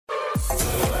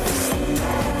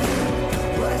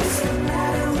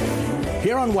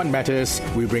Here on What Matters,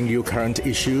 we bring you current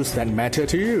issues that matter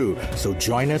to you. So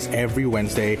join us every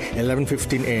Wednesday,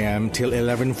 11:15 a.m. till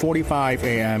 11:45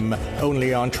 a.m.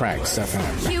 only on Tracks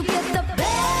FM. You get the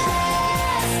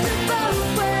best of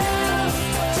both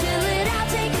worlds. Chill it out,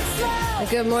 take it slow.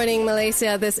 Good morning,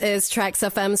 Malaysia. This is Tracks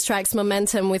FM's Tracks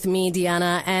Momentum with me,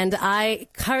 Diana, and I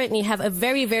currently have a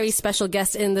very, very special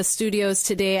guest in the studios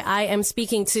today. I am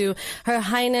speaking to Her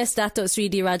Highness Datuk Sri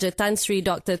Diraja Tan Sri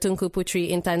Dr. Tunku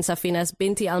Puteri Intan Safinas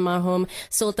binti Almarhum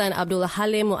Sultan Abdul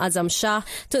Halim Muazzam Shah,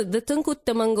 to the Tunku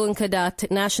Temanggung Kedah,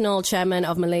 National Chairman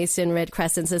of Malaysian Red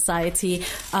Crescent Society.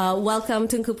 Welcome,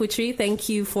 Tunku Puteri. Thank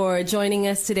you for joining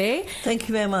us today. Thank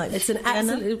you very much. It's an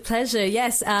absolute pleasure,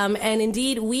 yes. And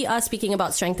indeed, we are speaking about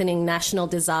strengthening national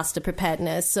disaster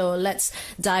preparedness. So let's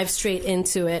dive straight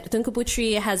into it. Tunku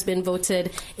Puteri has been voted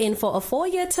in for a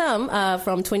 4-year term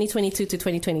from 2022 to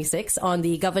 2026 on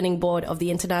the governing board of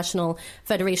the International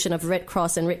Federation of Red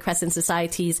Cross and Red Crescent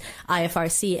Societies,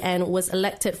 IFRC, and was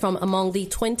elected from among the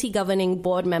 20 governing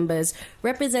board members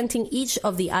representing each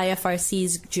of the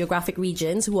IFRC's geographic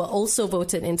regions, who are also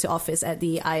voted into office at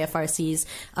the IFRC's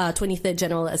 23rd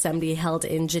General Assembly held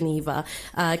in Geneva.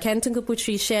 Can Tunku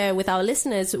Puteri share with our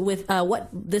listeners with what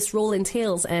this role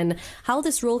entails and how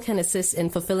this role can assist in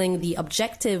fulfilling the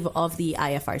objective of the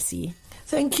IFRC?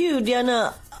 Thank you,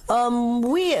 Diana.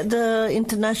 We at the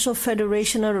International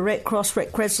Federation of Red Cross,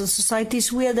 Red Crescent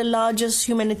Societies, we are the largest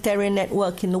humanitarian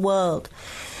network in the world.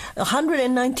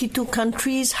 192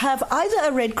 countries have either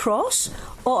a Red Cross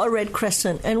or a Red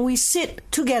Crescent, and we sit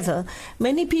together.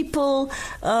 Many people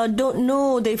don't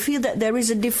know, they feel that there is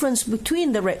a difference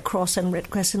between the Red Cross and Red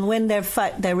Crescent, when in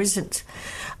fact there isn't.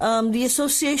 The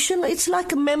association, it's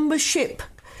like a membership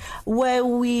where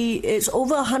it's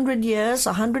over 100 years,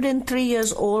 103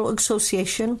 years old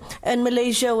association, and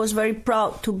Malaysia was very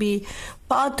proud to be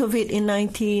part of it in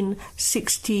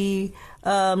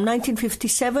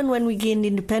 1957 when we gained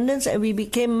independence, and we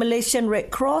became Malaysian Red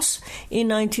Cross in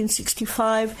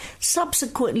 1965,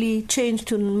 subsequently changed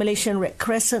to Malaysian Red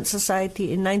Crescent Society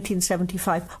in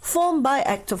 1975, formed by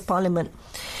Act of Parliament.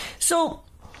 So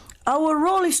our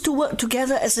role is to work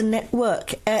together as a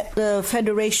network at the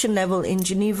federation level in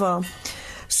Geneva.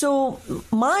 So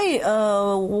we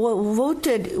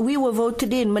were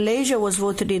voted in, Malaysia was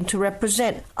voted in to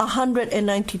represent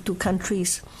 192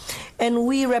 countries. And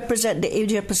we represent the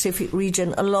Asia-Pacific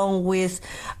region along with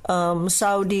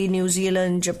Saudi, New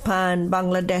Zealand, Japan,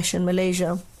 Bangladesh and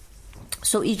Malaysia.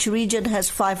 So each region has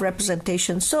 5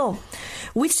 representations. So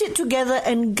we sit together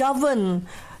and govern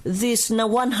this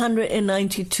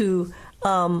 192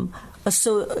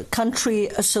 country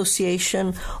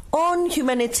association on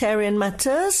humanitarian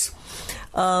matters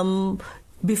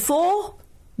before,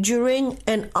 during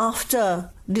and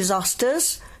after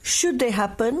disasters, should they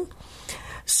happen.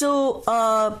 So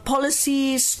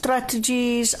policies,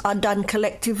 strategies are done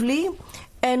collectively,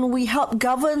 and we help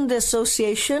govern the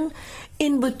association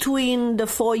in between the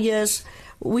 4 years,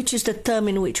 which is the term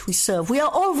in which we serve. We are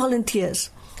all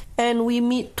volunteers, and we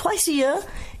meet twice a year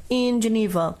in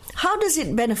Geneva. How does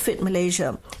it benefit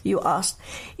Malaysia, you asked?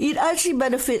 It actually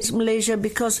benefits Malaysia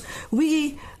because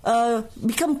we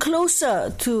become closer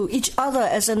to each other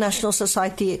as a national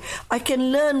society. I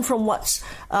can learn from what's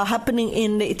happening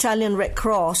in the Italian Red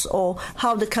Cross, or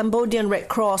how the Cambodian Red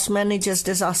Cross manages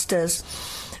disasters,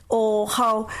 or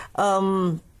how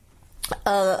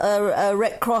a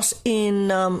Red Cross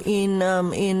in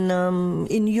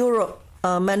Europe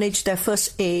manage their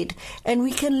first aid, and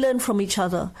we can learn from each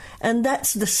other. And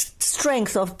that's the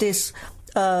strength of this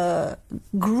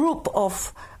group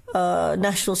of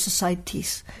national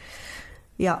societies.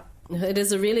 Yeah. It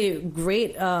is a really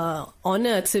great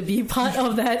honor to be part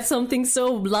of that, something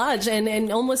so large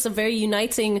and almost a very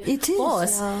uniting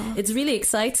force. Yeah. It's really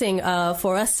exciting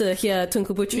for us to hear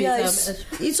Tunku Puteri. Yeah,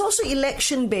 it's also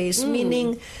election-based,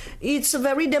 meaning it's a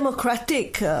very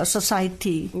democratic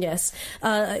society. Yes.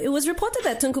 It was reported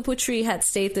that Tunku Puteri had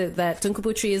stated that Tunku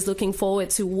Puteri is looking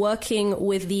forward to working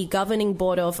with the governing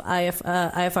board of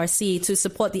IFRC to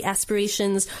support the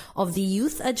aspirations of the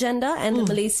youth agenda and the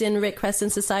Malaysian Red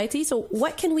Crescent Society. So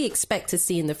what can we expect to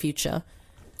see in the future?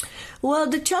 Well,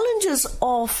 the challenges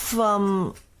of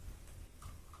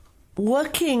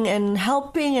working and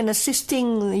helping and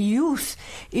assisting youth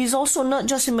is also not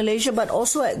just in Malaysia, but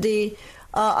also at the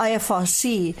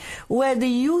IFRC, where the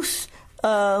youth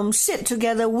sit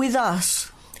together with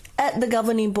us at the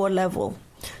governing board level.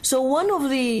 So one of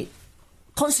the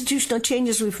constitutional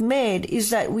changes we've made is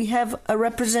that we have a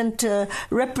representation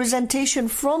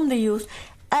from the youth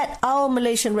at our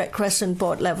Malaysian Red Crescent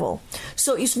board level.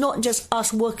 So it's not just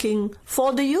us working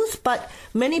for the youth, but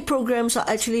many programs are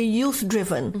actually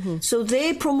youth-driven. So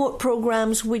they promote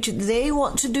programs which they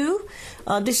want to do.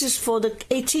 This is for the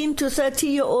 18 to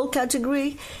 30-year-old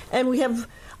category, and we have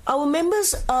our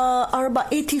members are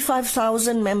about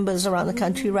 85,000 members around the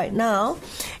country right now,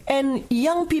 and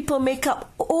young people make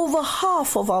up over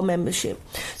half of our membership.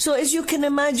 So as you can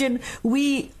imagine,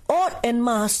 we ought and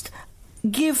must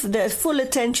give their full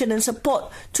attention and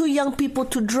support to young people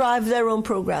to drive their own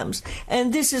programs.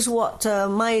 And this is what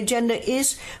my agenda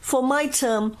is for my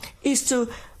term, is to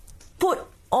put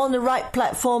on the right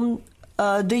platform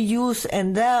the youth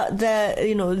and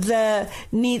their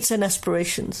needs and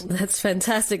aspirations. That's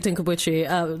fantastic, Tunku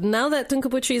Putri. Now that Tunku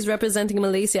Putri is representing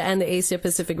Malaysia and the Asia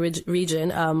Pacific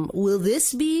region, will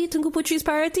this be Tunku Putri's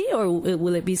priority, or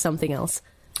will it be something else?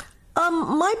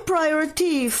 My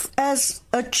priority as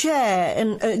a chair,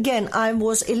 and again, I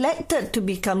was elected to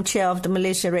become chair of the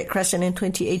Malaysia Red Crescent in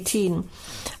 2018.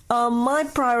 My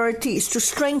priority is to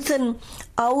strengthen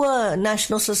our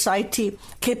national society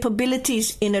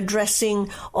capabilities in addressing,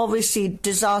 obviously,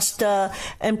 disaster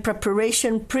and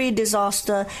preparation,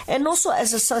 pre-disaster, and also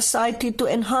as a society to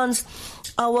enhance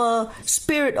our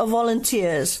spirit of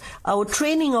volunteers, our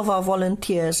training of our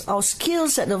volunteers, our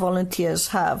skills that the volunteers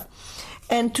have.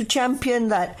 And to champion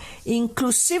that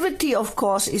inclusivity, of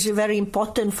course, is very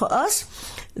important for us.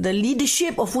 The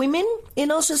leadership of women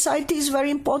in our society is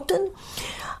very important.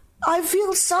 I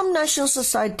feel some national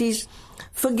societies,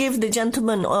 forgive the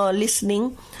gentleman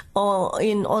listening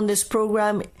on this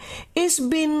program, is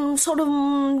been sort of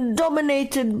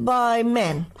dominated by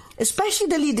men, especially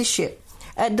the leadership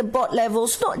at the board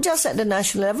levels, not just at the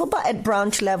national level, but at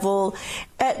branch level,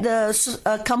 at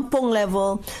the kampong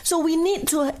level. So we need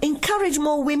to encourage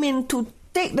more women to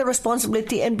take the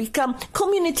responsibility and become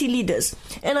community leaders.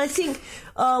 And I think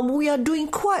we are doing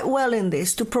quite well in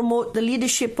this to promote the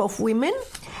leadership of women.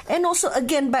 And also,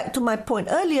 again, back to my point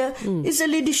earlier, is the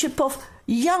leadership of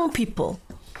young people.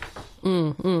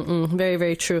 Very,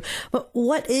 very true. But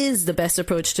what is the best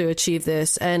approach to achieve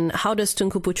this, and how does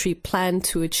Tunku Putri plan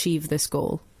to achieve this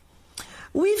goal?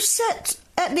 We've set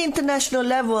at the international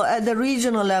level, at the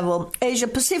regional level, Asia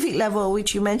Pacific level,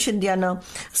 which you mentioned, Diana,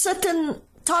 certain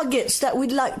targets that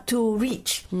we'd like to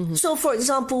reach. So, for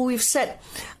example, we've set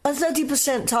a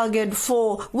 30% target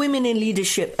for women in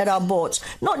leadership at our boards,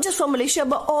 not just for Malaysia,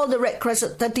 but all the Red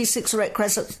Crescent, 36 Red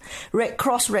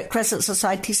Cross Red Crescent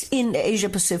societies in the Asia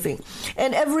Pacific.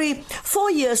 And every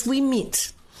 4 years we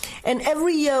meet. And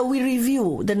every year we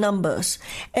review the numbers.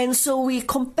 And so we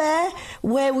compare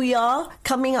where we are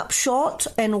coming up short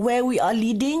and where we are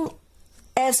leading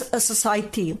as a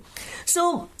society.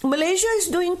 So Malaysia is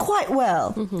doing quite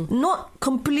well, not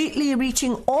completely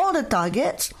reaching all the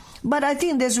targets, but I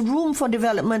think there's room for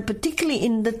development, particularly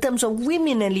in the terms of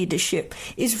women and leadership.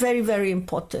 It's very, very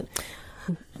important.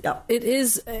 Yeah.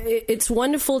 It's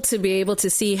wonderful to be able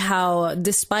to see how,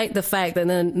 despite the fact that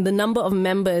the number of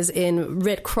members in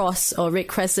Red Cross or Red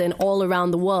Crescent all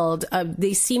around the world,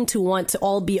 they seem to want to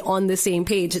all be on the same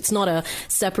page. It's not a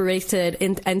separated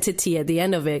entity at the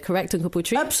end of it, correct, Tunku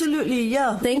Putri? Absolutely,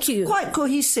 yeah. Thank you. Quite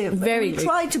cohesive. We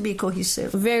try to be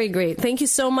cohesive. Very great. Thank you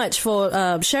so much for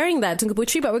sharing that, Tunku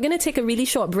Putri. But we're going to take a really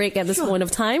short break at this point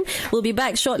of time. We'll be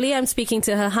back shortly. I'm speaking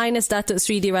to Her Highness Datuk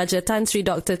Sri Diraja Tan Sri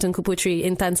Dr. Tunku Putri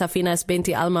Intan Safinas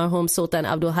binti Almarhum Sultan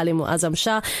Abdul Halim Muazzam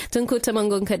Shah, Tunku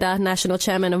Temanggung Kedah, National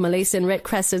Chairman of Malaysian Red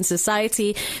Crescent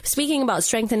Society, speaking about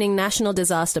strengthening national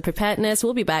disaster preparedness.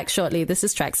 We'll be back shortly. This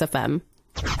is Trax FM.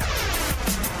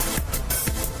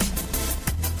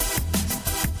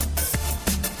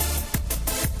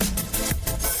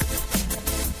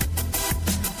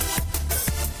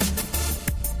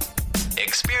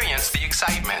 Experience the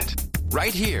excitement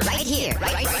right here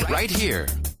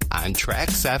on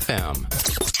Trax FM.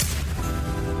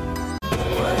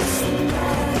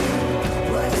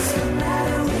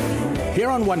 Here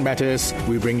on What Matters,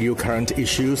 we bring you current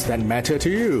issues that matter to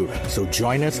you. So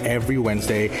join us every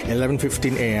Wednesday,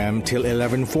 11:15 a.m. till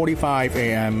 11:45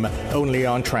 a.m. only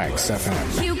on Trax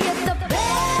FM. You get the best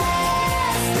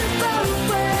of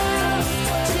both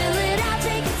worlds. Chill it out,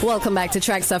 take it. Welcome back to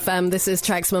Trax FM. This is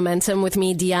Trax Momentum with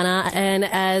me, Diana. And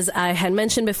as I had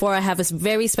mentioned before, I have a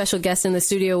very special guest in the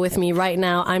studio with me right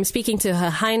now. I'm speaking to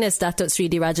Her Highness Datuk Sri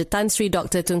Diraja Tan Sri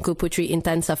Dr. Tunku Putri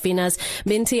Intan Safinas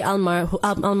binti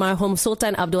Almarhum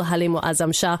Sultan Abdul Halim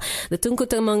Muazzam Shah, the Tunku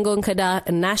Temanggung Kedah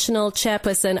National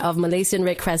Chairperson of Malaysian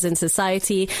Red Crescent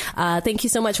Society. Thank you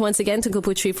so much once again, Tunku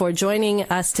Putri, for joining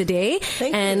us today.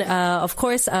 Thank you. Of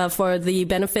course, for the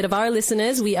benefit of our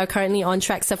listeners, we are currently on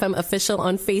Trax FM Official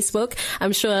on Facebook. Facebook.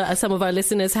 I'm sure some of our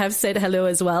listeners have said hello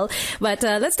as well. But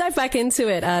let's dive back into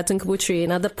it, Tunku Putri.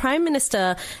 Now, the Prime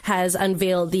Minister has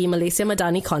unveiled the Malaysia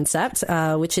Madani concept,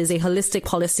 which is a holistic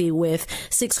policy with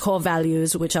 6 core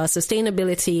values, which are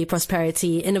sustainability,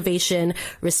 prosperity, innovation,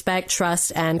 respect,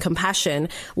 trust, and compassion.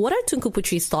 What are Tunku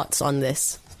Putri's thoughts on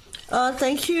this?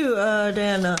 Thank you,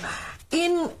 Diana.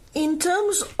 In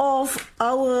terms of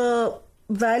our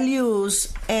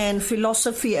values and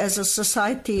philosophy as a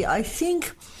society, I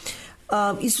think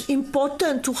it's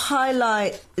important to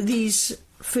highlight these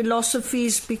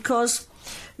philosophies because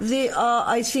they are,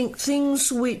 I think,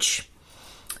 things which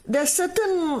there are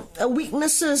certain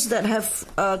weaknesses that have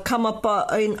come up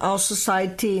in our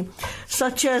society,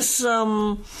 such as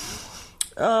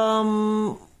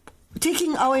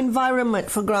taking our environment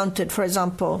for granted, for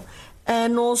example,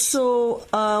 and also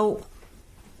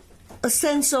a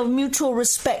sense of mutual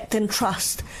respect and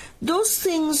trust. Those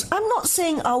things, I'm not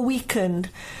saying are weakened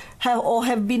or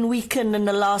have been weakened in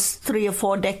the last 3 or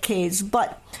 4 decades,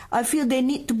 but I feel they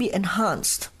need to be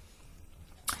enhanced.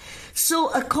 So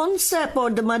a concept, or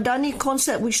the Madani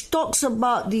concept, which talks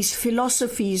about these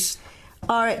philosophies,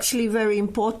 are actually very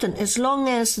important as long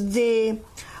as they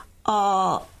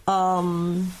are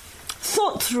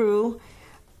thought through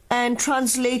and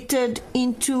translated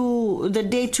into the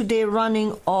day-to-day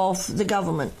running of the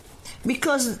government.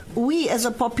 Because we as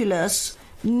a populace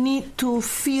need to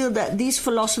feel that these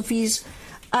philosophies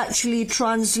actually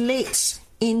translates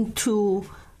into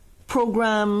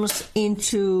programs,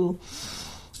 into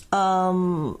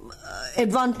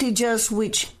advantages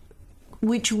which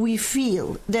we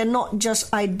feel. They're not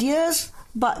just ideas,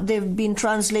 but they've been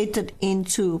translated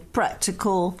into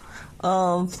practical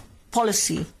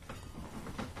policy.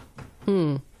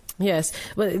 Yes,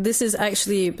 well, this is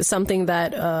actually something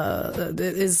that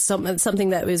is something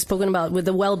that is spoken about, with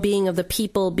the well-being of the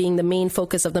people being the main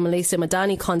focus of the Malaysia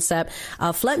Madani concept.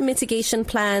 Flood mitigation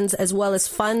plans, as well as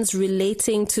funds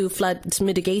relating to flood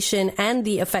mitigation and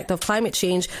the effect of climate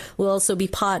change, will also be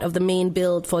part of the main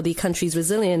build for the country's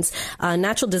resilience.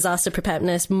 Natural disaster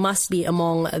preparedness must be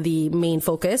among the main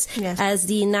focus. Yes. As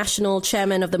the national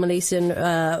chairman of the Malaysian,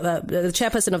 the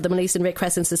chairperson of the Malaysian Red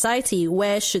Crescent Society,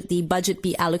 where should the budget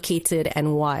be allocated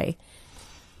and why?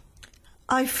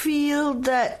 I feel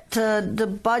that the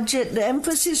budget, the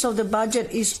emphasis of the budget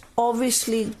is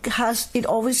obviously has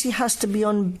to be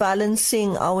on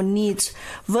balancing our needs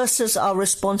versus our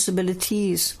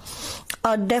responsibilities.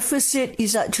 Our deficit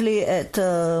is actually at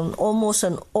almost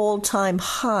an all-time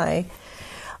high.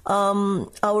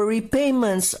 Our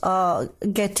repayments are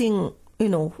getting,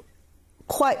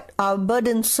 quite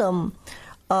burdensome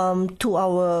to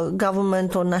our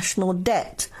government or national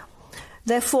debt.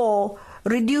 Therefore,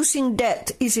 reducing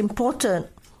debt is important,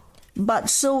 but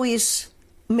so is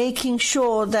making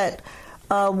sure that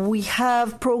we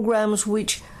have programs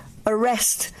which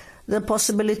arrest the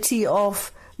possibility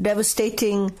of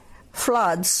devastating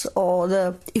floods or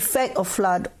the effect of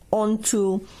flood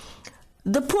onto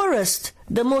the poorest,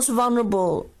 the most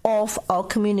vulnerable of our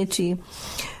community.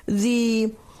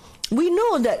 We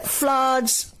know that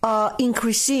floods are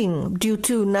increasing due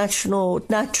to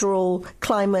natural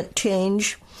climate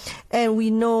change, and we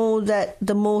know that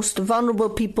the most vulnerable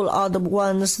people are the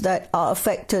ones that are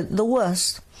affected the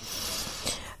worst.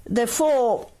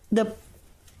 Therefore, the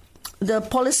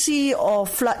policy of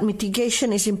flood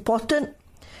mitigation is important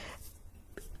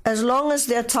as long as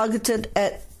they are targeted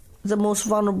at the most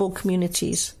vulnerable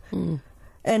communities.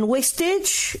 And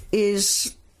wastage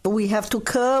is... We have to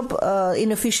curb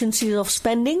inefficiencies of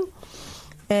spending,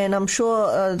 and I'm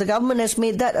sure the government has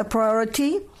made that a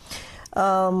priority.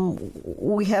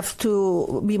 We have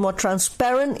to be more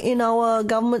transparent in our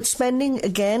government spending,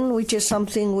 again, which is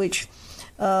something which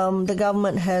the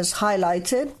government has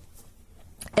highlighted,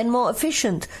 and more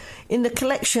efficient in the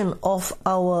collection of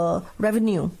our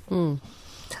revenue.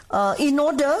 In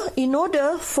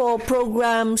order for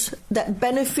programs that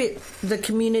benefit the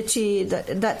community,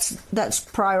 that's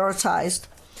prioritized.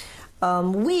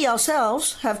 We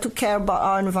ourselves have to care about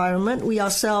our environment. We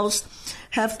ourselves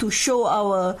have to show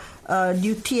our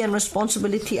duty and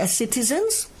responsibility as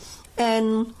citizens,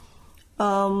 and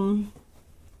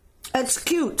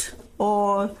execute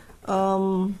or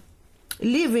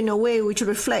live in a way which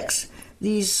reflects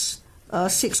these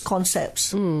 6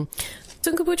 concepts.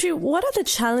 Tunku Putri, what are the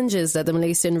challenges that the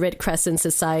Malaysian Red Crescent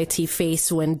Society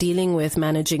face when dealing with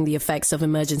managing the effects of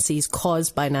emergencies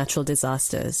caused by natural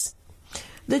disasters?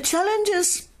 The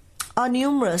challenges are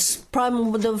numerous.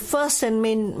 The first and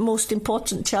most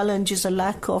important challenge is a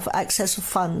lack of access to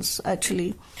funds,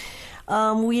 actually.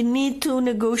 We need to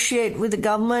negotiate with the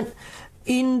government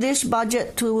in this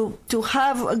budget to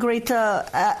have a greater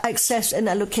access and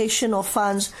allocation of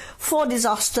funds for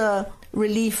disaster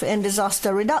relief and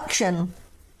disaster reduction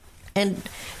and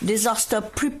disaster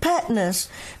preparedness,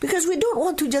 because we don't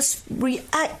want to just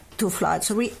react to floods,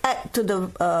 react to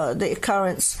the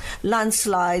occurrence,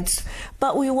 landslides,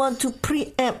 but we want to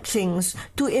preempt things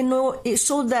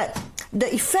so that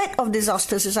the effect of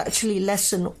disasters is actually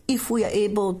lessened if we are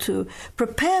able to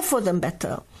prepare for them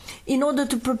better. In order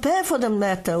to prepare for them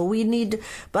better, we need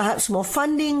perhaps more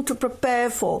funding to prepare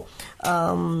for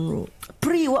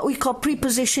what we call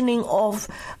pre-positioning of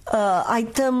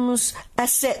items,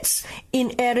 assets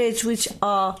in areas which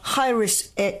are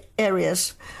high-risk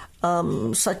areas,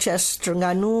 such as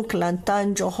Terengganu,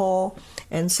 Kelantan, Johor,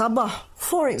 and Sabah,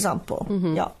 for example.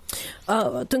 Yeah.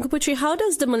 Tunku Putri, how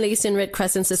does the Malaysian Red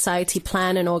Crescent Society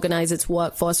plan and organize its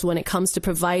workforce when it comes to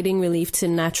providing relief to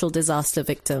natural disaster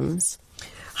victims?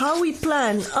 How we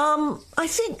plan? I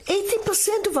think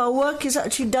 80% of our work is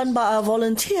actually done by our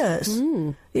volunteers.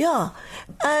 Yeah.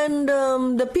 And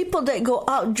the people that go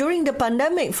out during the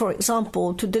pandemic, for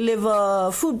example, to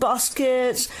deliver food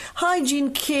baskets,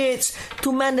 hygiene kits,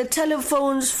 to man the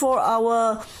telephones for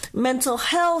our mental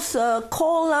health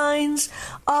call lines,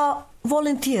 are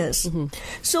volunteers.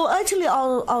 So actually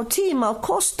our team, our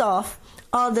core staff,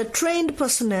 are the trained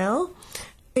personnel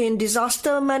in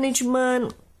disaster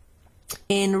management,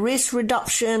 in risk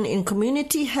reduction, in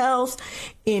community health,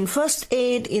 in first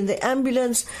aid, in the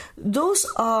ambulance. Those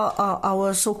are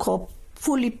our so-called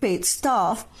fully paid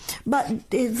staff, but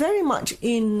they're very much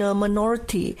in a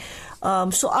minority.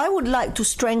 So I would like to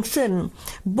strengthen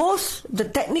both the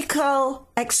technical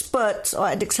experts or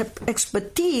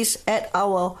expertise at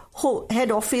our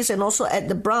head office and also at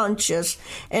the branches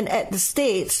and at the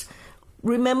states.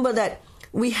 Remember that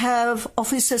we have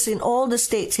offices in all the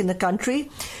states in the country.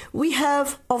 We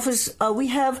have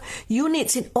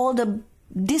units in all the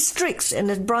districts and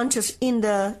the branches in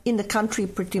the country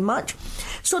pretty much.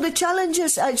 So the challenge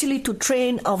is actually to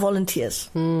train our volunteers.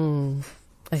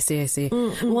 I see.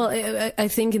 Well, I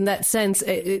think in that sense,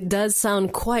 it does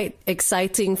sound quite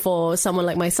exciting for someone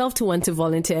like myself to want to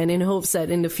volunteer, and in hopes that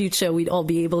in the future we'd all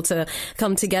be able to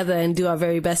come together and do our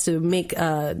very best to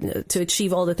to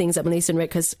achieve all the things that Malaysian Red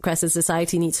Crescent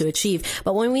Society needs to achieve.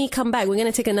 But when we come back, we're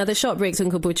going to take another short break,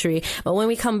 Tunku Putri. But when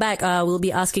we come back, we'll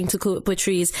be asking Tunku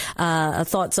Putri's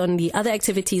thoughts on the other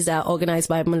activities that are organised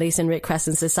by Malaysian Red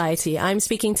Crescent Society. I'm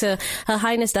speaking to Her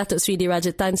Highness Datuk Sri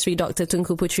Diraja Tan Sri Dr.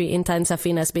 Tunku Putri Intan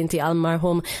Safina binti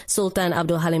Almarhum Sultan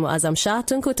Abdul Halim Muazzam Shah,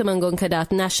 Tunku Temanggung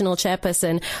Kedah, National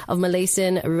Chairperson of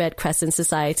Malaysian Red Crescent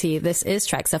Society. This is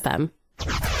Trax FM.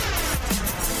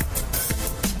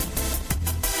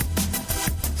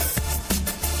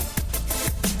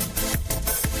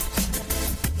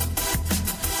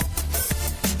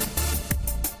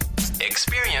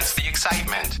 Experience the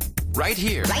excitement right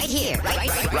here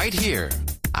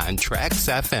on Trax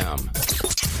FM.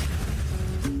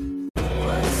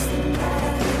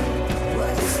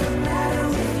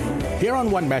 Here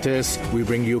on What Matters, we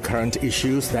bring you current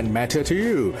issues that matter to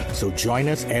you. So join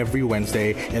us every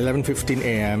Wednesday, 11:15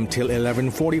 a.m. till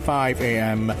 11:45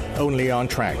 a.m. only on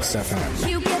Trax FM.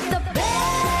 You get the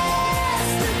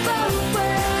best of both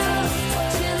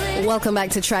worlds. Chillin'. Welcome back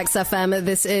to Trax FM.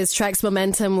 This is Trax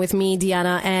Momentum with me,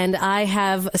 Diana, and I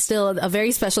have still a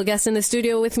very special guest in the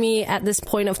studio with me at this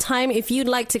point of time. If you'd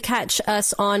like to catch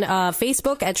us on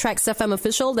Facebook at Trax FM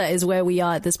Official, that is where we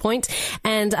are at this point.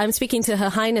 And I'm speaking to Her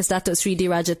Highness Datuk Sri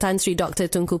Diraja Tan Sri Dr.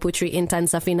 Tunku Putri Intan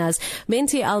Safinas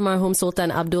binti Almarhum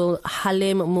Sultan Abdul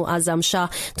Halim Muazzam Shah,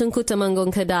 Tunku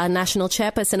Temanggung Kedah, National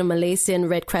Chairperson of Malaysian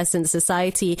Red Crescent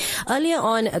Society. Earlier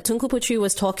on, Tunku Putri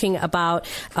was talking about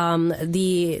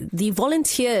the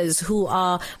volunteers who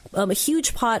are a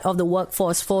huge part of the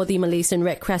workforce for the Malaysian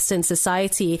Red Crescent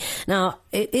Society. Now,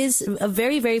 it is a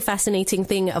very, very fascinating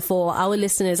thing for our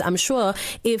listeners, I'm sure,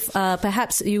 if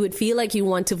perhaps you would feel like you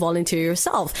want to volunteer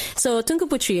yourself. So, Tunku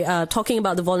Putri, talking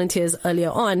about the volunteers earlier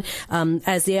on,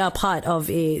 as they are part of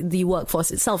the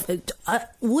workforce itself,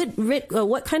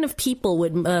 what kind of people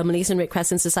would Malaysian Red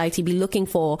Crescent Society be looking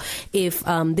for if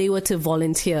they were to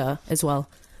volunteer as well?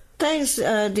 Thanks,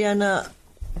 Diana.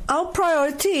 Our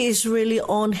priority is really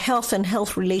on health and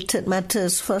health-related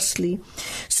matters, firstly.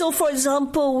 So, for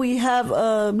example, we have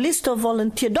a list of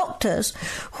volunteer doctors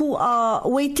who are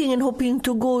waiting and hoping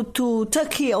to go to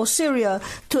Turkey or Syria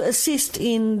to assist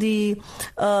in the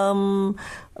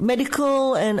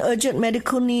medical and urgent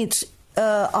medical needs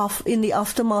in the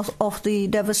aftermath of the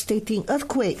devastating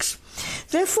earthquakes.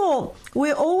 Therefore,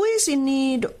 we're always in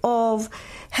need of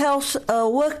health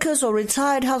workers or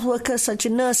retired health workers such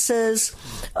as nurses,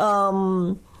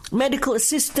 medical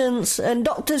assistants and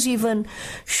doctors even,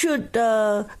 should,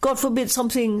 God forbid,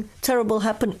 something terrible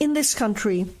happen in this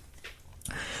country,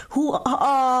 who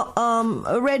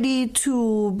are ready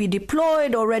to be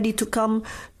deployed or ready to come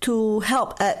to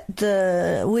help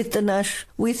with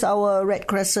our Red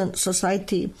Crescent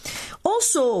Society.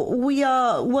 Also, we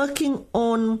are working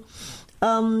on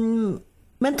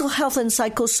mental health and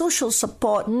psychosocial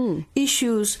support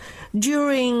issues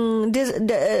during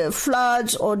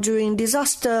floods or during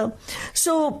disaster.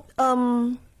 So,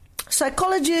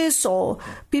 psychologists or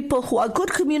people who are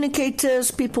good communicators,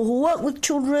 people who work with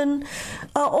children,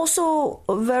 are also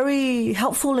very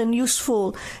helpful and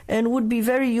useful, and would be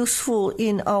very useful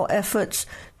in our efforts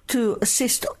to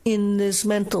assist in this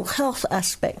mental health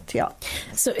aspect. Yeah.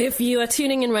 So if you are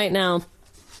tuning in right now,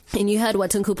 and you heard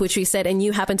what Tunku Putri said and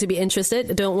you happen to be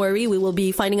interested, don't worry, we will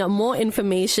be finding out more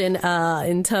information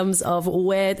in terms of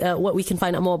where what we can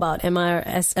find out more about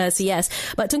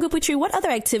MRCS. But Tunku Putri, what other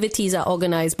activities are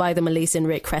organized by the Malaysian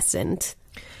Red Crescent?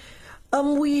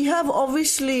 We have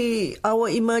obviously our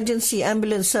emergency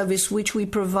ambulance service, which we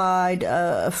provide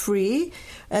free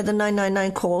at the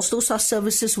 999 calls. Those are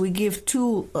services we give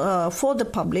for the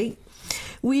public.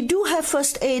 We do have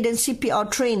first aid and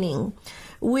CPR training,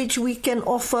 which we can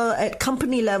offer at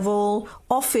company level,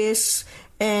 office,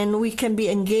 and we can be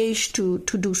engaged to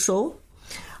do so.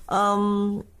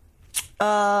 Those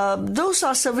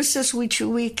are services which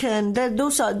we can.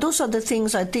 Those are the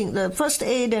things I think. The first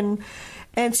aid and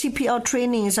CPR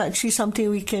training is actually something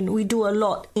we do a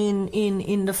lot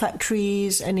in the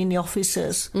factories and in the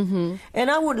offices. Mm-hmm.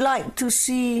 And I would like to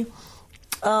see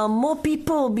more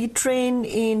people be trained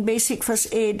in basic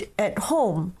first aid at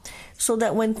home, so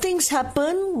that when things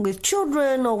happen with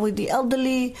children or with the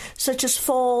elderly, such as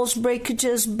falls,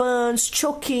 breakages, burns,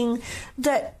 choking,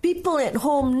 that people at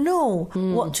home know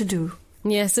what to do.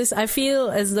 Yes, I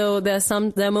feel as though there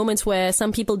are moments where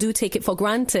some people do take it for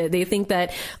granted. They think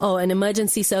that, an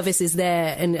emergency service is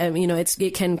there and,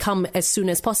 it can come as soon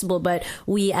as possible. But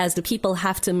we as the people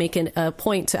have to make a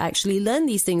point to actually learn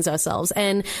these things ourselves.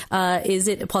 And is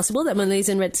it possible that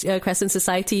Malaysian Red Crescent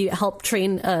Society help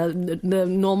train the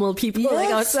normal people like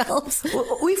ourselves?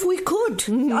 If we could,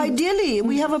 ideally,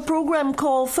 we have a program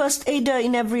called First Aider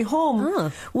in Every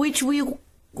Home, which we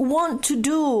want to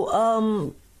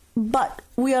do, but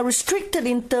we are restricted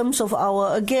in terms of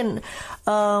our,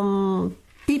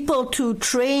 people to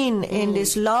train in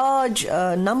these large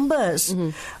numbers.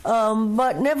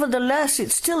 But nevertheless,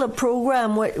 it's still a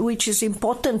program which is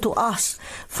important to us,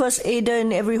 First Aider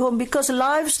in Every Home, because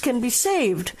lives can be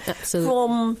saved.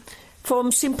 Absolutely.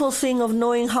 From simple thing of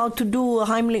knowing how to do a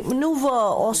Heimlich maneuver,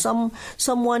 or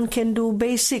someone can do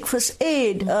basic first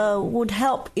aid, would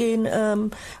help in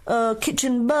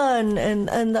kitchen burn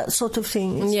and that sort of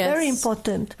thing. It's very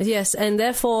important. Yes, and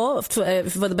therefore, for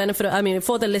the benefit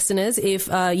for the listeners, if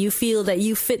you feel that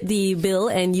you fit the bill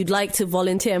and you'd like to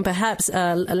volunteer and perhaps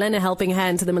lend a helping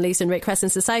hand to the Malaysian Red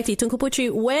Crescent Society, Tunku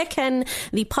Putri, where can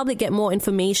the public get more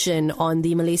information on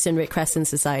the Malaysian Red Crescent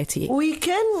Society? We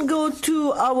can go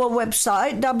to our website,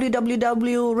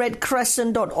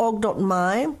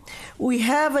 www.redcrescent.org.my. We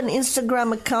have an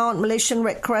Instagram account, Malaysian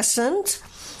Red Crescent,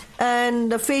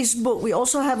 and Facebook. We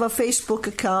also have a Facebook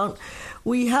account.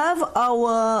 We have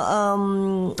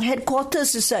our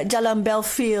headquarters is at Jalan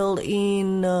Belfield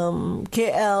in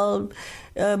KL,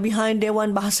 behind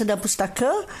Dewan Bahasa dan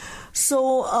Pustaka.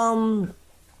 So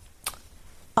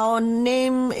our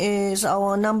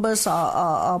numbers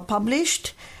are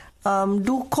published.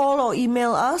 Do call or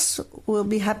email us. We'll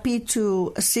be happy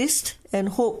to assist and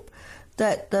hope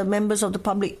that the members of the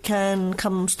public can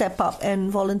come step up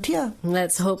and volunteer.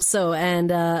 Let's hope so.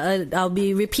 And I'll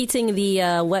be repeating the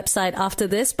website after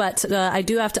this, but I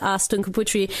do have to ask Tunku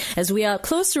Putri, as we are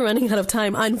close to running out of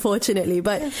time, unfortunately.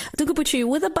 But Tunku Putri,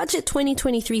 with the budget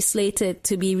 2023 slated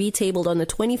to be retabled on the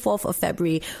 24th of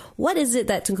February, what is it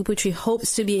that Tunku Putri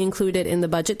hopes to be included in the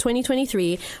budget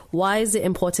 2023? Why is it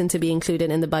important to be included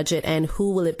in the budget, and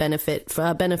who will it benefit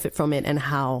from it, and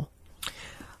how?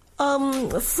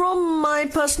 From my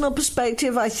personal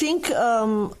perspective, I think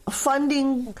if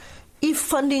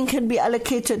funding can be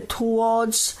allocated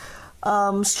towards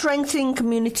strengthening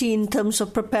community in terms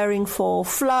of preparing for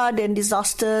flood and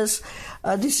disasters,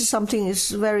 this is something is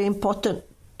very important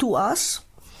to us.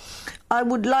 I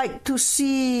would like to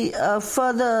see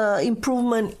further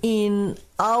improvement in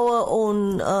our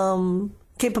own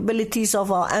capabilities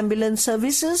of our ambulance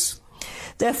services.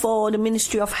 Therefore, the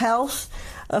Ministry of Health,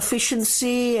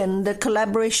 efficiency and the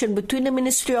collaboration between the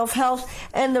Ministry of Health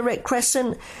and the Red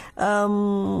Crescent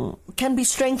can be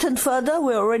strengthened further.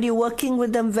 We're already working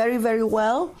with them very, very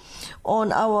well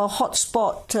on our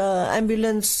hotspot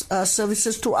ambulance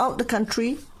services throughout the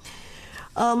country.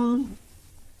 I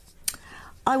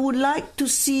would like to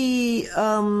see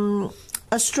a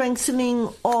strengthening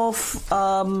of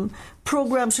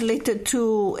programs related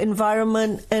to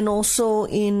environment and also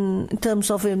in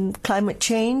terms of climate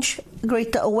change,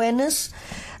 greater awareness,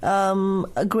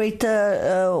 a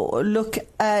greater look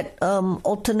at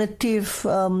alternative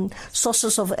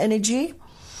sources of energy,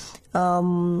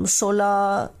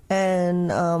 solar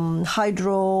and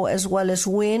hydro as well as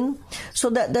wind,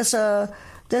 so that there's a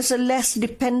less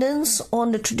dependence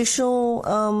on the traditional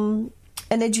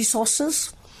energy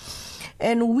sources.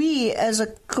 And we as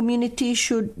a community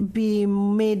should be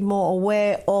made more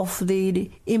aware of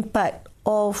the impact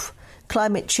of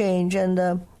climate change and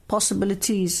the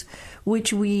possibilities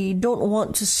which we don't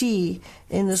want to see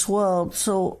in this world.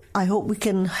 So I hope we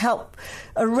can help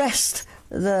arrest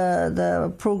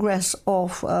the progress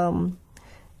of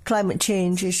climate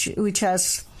change, which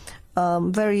has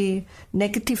very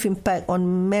negative impact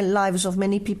on lives of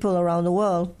many people around the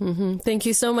world. Mm-hmm. Thank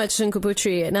you so much, Tunku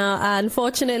Putri. Now,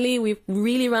 unfortunately, we've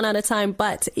really run out of time,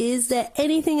 but is there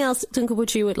anything else Tunku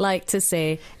Putri would like to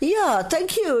say? Yeah,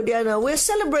 thank you, Diana. We're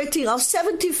celebrating our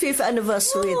 75th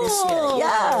anniversary this year.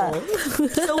 Yeah.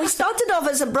 So we started off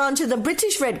as a branch of the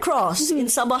British Red Cross in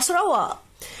Sabah, Sarawak.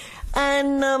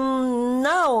 And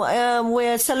now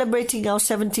we're celebrating our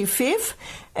 75th,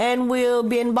 and we'll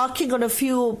be embarking on a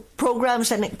few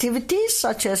programs and activities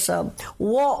such as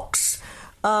walks,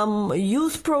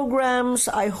 youth programs.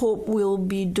 I hope we'll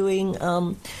be doing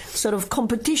sort of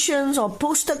competitions or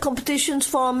poster competitions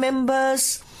for our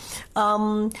members.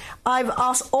 I've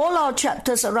asked all our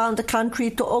chapters around the country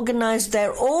to organize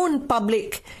their own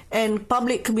public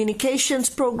communications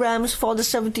programs for the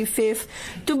 75th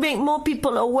to make more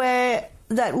people aware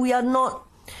that we are not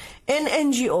an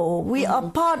NGO. We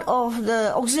are part of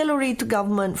the auxiliary to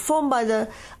government formed by the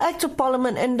Act of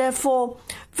Parliament, and therefore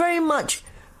very much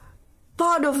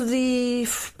part of the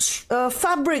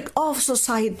fabric of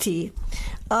society.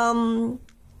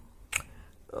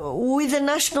 With the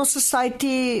National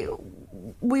Society,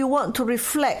 we want to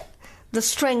reflect the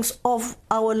strengths of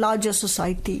our larger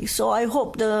society. So I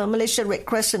hope the Malaysian Red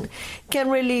Crescent can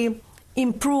really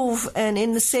improve and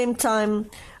in the same time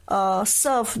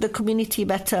serve the community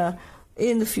better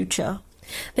in the future.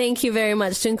 Thank you very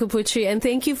much, Tunku Putri, and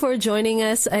thank you for joining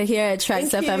us here at Tracks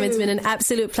FM. It's been an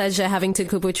absolute pleasure having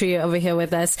Tunku Putri over here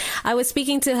with us. I was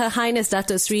speaking to Her Highness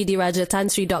Dato Sri Diraja Tan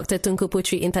Sri Dr. Tunku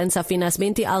Putri Intan Safinas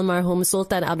binti Almarhum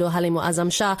Sultan Abdul Halim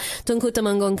Muazzam Shah, Tunku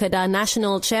Temanggung Kedah,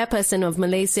 National Chairperson of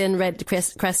Malaysian Red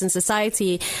Crescent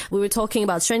Society. We were talking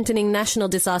about strengthening national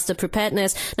disaster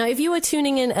preparedness. Now, if you were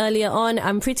tuning in earlier on,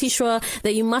 I'm pretty sure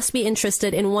that you must be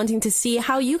interested in wanting to see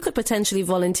how you could potentially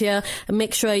volunteer.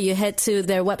 Make sure you head to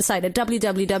their website at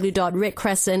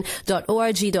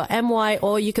www.redcrescent.org.my,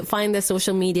 or you can find their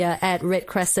social media at Red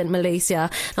Crescent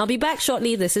Malaysia. I'll be back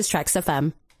shortly. This is Tracks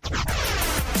FM.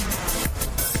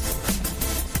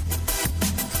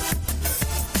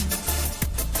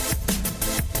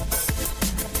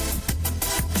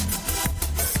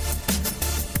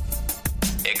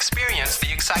 Experience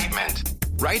the excitement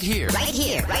right here.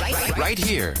 Right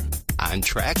here on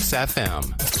Tracks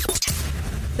FM.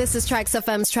 This is Tracks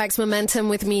FM's Tracks Momentum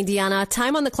with me, Diana.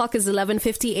 Time on the clock is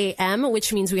 11:50 a.m.,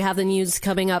 which means we have the news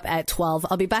coming up at 12.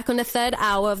 I'll be back on the third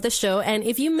hour of the show. And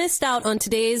if you missed out on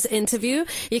today's interview,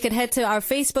 you can head to our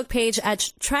Facebook page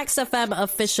at Tracks FM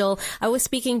Official. I was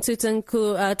speaking to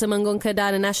Tunku Temanggung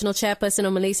Kedah, the National Chairperson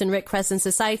of Malaysian Red Crescent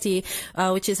Society,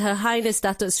 which is Her Highness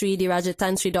Dato Sri Diraja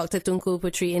Tan Sri Dr. Tunku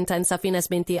Putri Intan Safinas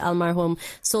binti Almarhum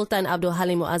Sultan Abdul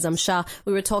Halim Muazzam Shah.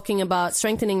 We were talking about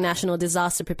strengthening national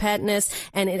disaster preparedness,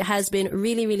 and it has been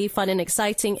really, really fun and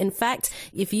exciting. In fact,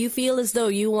 if you feel as though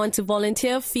you want to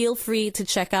volunteer, feel free to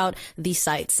check out these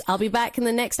sites. I'll be back in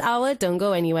the next hour. Don't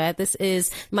go anywhere. This is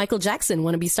Michael Jackson.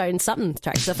 Want to be starting something?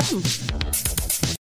 Tracks FM.